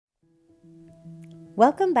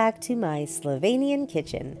Welcome back to my Slovenian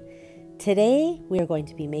kitchen. Today we are going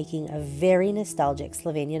to be making a very nostalgic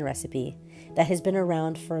Slovenian recipe that has been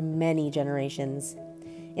around for many generations.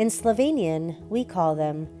 In Slovenian, we call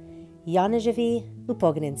them Janeževi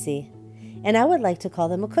Upognjenci, and I would like to call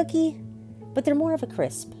them a cookie, but they're more of a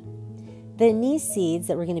crisp. The anise seeds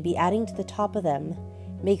that we're going to be adding to the top of them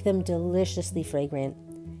make them deliciously fragrant.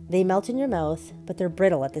 They melt in your mouth, but they're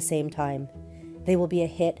brittle at the same time. They will be a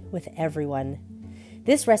hit with everyone.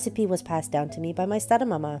 This recipe was passed down to me by my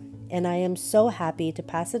stepmama, and I am so happy to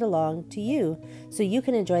pass it along to you so you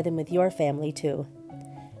can enjoy them with your family too.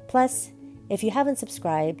 Plus, if you haven't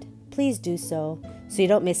subscribed, please do so you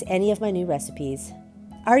don't miss any of my new recipes.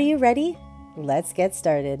 Are you ready? Let's get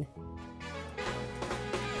started.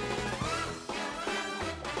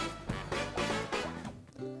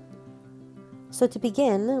 So to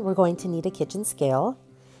begin, we're going to need a kitchen scale,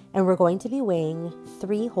 and we're going to be weighing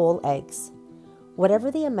 3 whole eggs.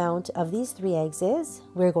 Whatever the amount of these 3 eggs is,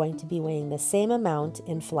 we're going to be weighing the same amount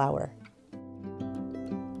in flour.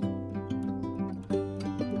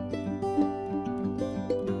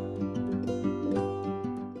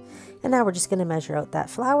 And now we're just going to measure out that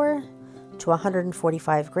flour to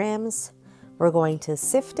 145 grams. We're going to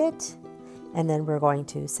sift it, and then we're going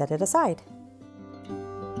to set it aside.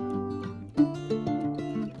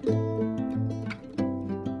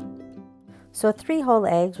 So 3 whole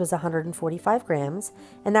eggs was 145 grams,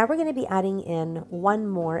 and now we're going to be adding in 1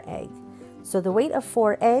 more egg. So the weight of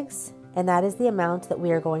 4 eggs, and that is the amount that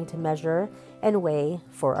we are going to measure and weigh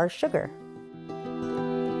for our sugar.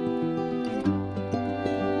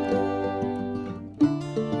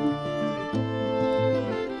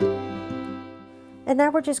 And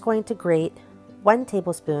now we're just going to grate 1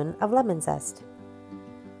 tablespoon of lemon zest.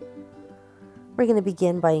 We're going to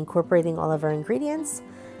begin by incorporating all of our ingredients.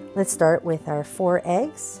 Let's start with our 4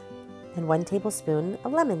 eggs and 1 tablespoon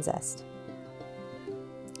of lemon zest.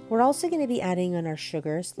 We're also going to be adding on our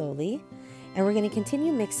sugar slowly, and we're going to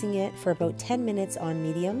continue mixing it for about 10 minutes on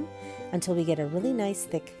medium until we get a really nice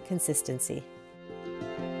thick consistency.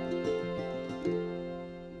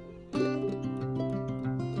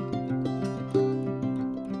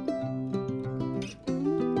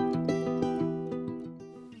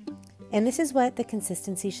 And this is what the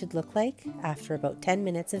consistency should look like after about 10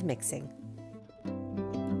 minutes of mixing.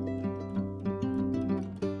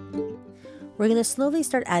 We're going to slowly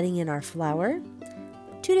start adding in our flour,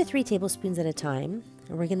 2 to 3 tablespoons at a time,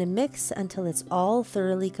 and we're going to mix until it's all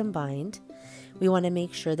thoroughly combined. We want to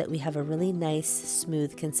make sure that we have a really nice,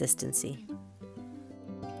 smooth consistency.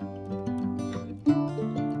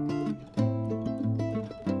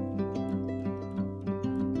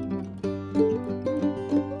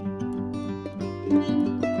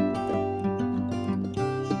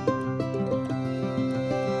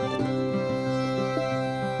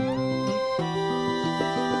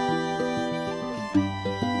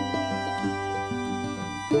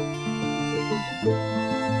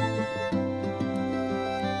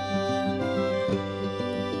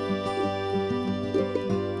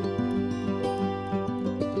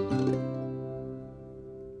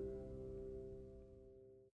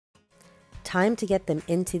 Time to get them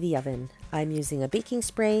into the oven. I'm using a baking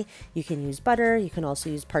spray. You can use butter. You can also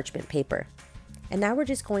use parchment paper. And now we're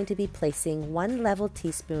just going to be placing 1 level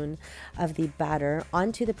teaspoon of the batter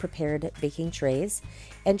onto the prepared baking trays,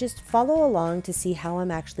 and just follow along to see how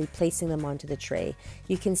I'm actually placing them onto the tray.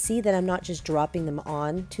 You can see that I'm not just dropping them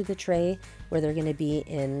onto the tray where they're going to be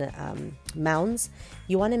in mounds.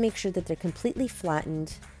 You want to make sure that they're completely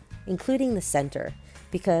flattened, including the center,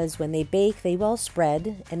 because when they bake, they will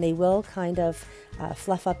spread and they will kind of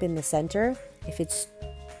fluff up in the center. If it's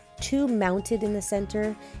too mounted in the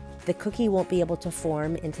center, the cookie won't be able to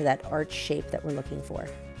form into that arch shape that we're looking for.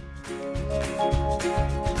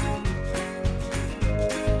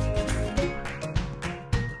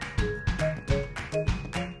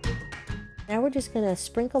 Now we're just going to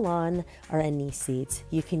sprinkle on our anise seeds.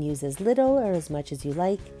 You can use as little or as much as you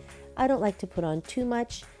like. I don't like to put on too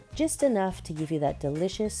much, just enough to give you that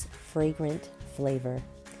delicious, fragrant flavor.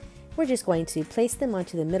 We're just going to place them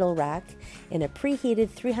onto the middle rack in a preheated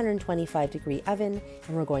 325-degree oven,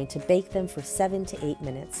 and we're going to bake them for 7 to 8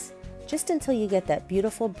 minutes, just until you get that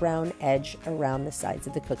beautiful brown edge around the sides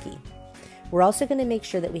of the cookie. We're also going to make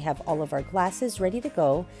sure that we have all of our glasses ready to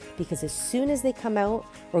go, because as soon as they come out,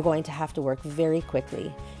 we're going to have to work very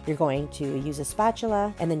quickly. You're going to use a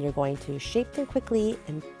spatula, and then you're going to shape them quickly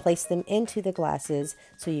and place them into the glasses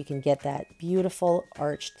so you can get that beautiful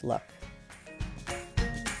arched look.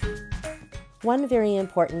 One very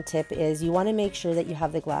important tip is you want to make sure that you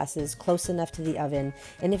have the glasses close enough to the oven,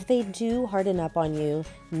 and if they do harden up on you,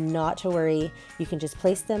 not to worry. You can just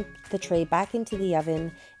place the tray back into the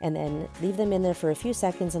oven and then leave them in there for a few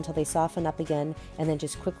seconds until they soften up again, and then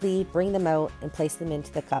just quickly bring them out and place them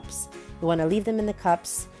into the cups. You want to leave them in the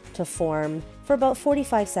cups to form for about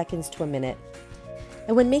 45 seconds to a minute.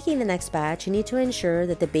 And when making the next batch, you need to ensure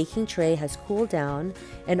that the baking tray has cooled down,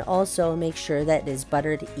 and also make sure that it is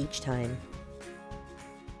buttered each time.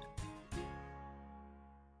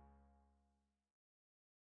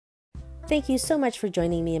 Thank you so much for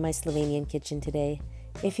joining me in my Slovenian kitchen today.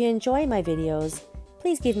 If you enjoy my videos,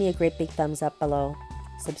 please give me a great big thumbs up below.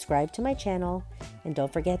 Subscribe to my channel, and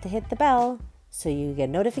don't forget to hit the bell so you get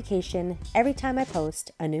notification every time I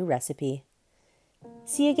post a new recipe.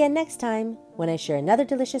 See you again next time when I share another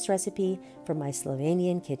delicious recipe from my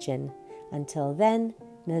Slovenian kitchen. Until then,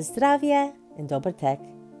 na zdravje and dober tek.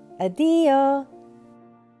 Adio!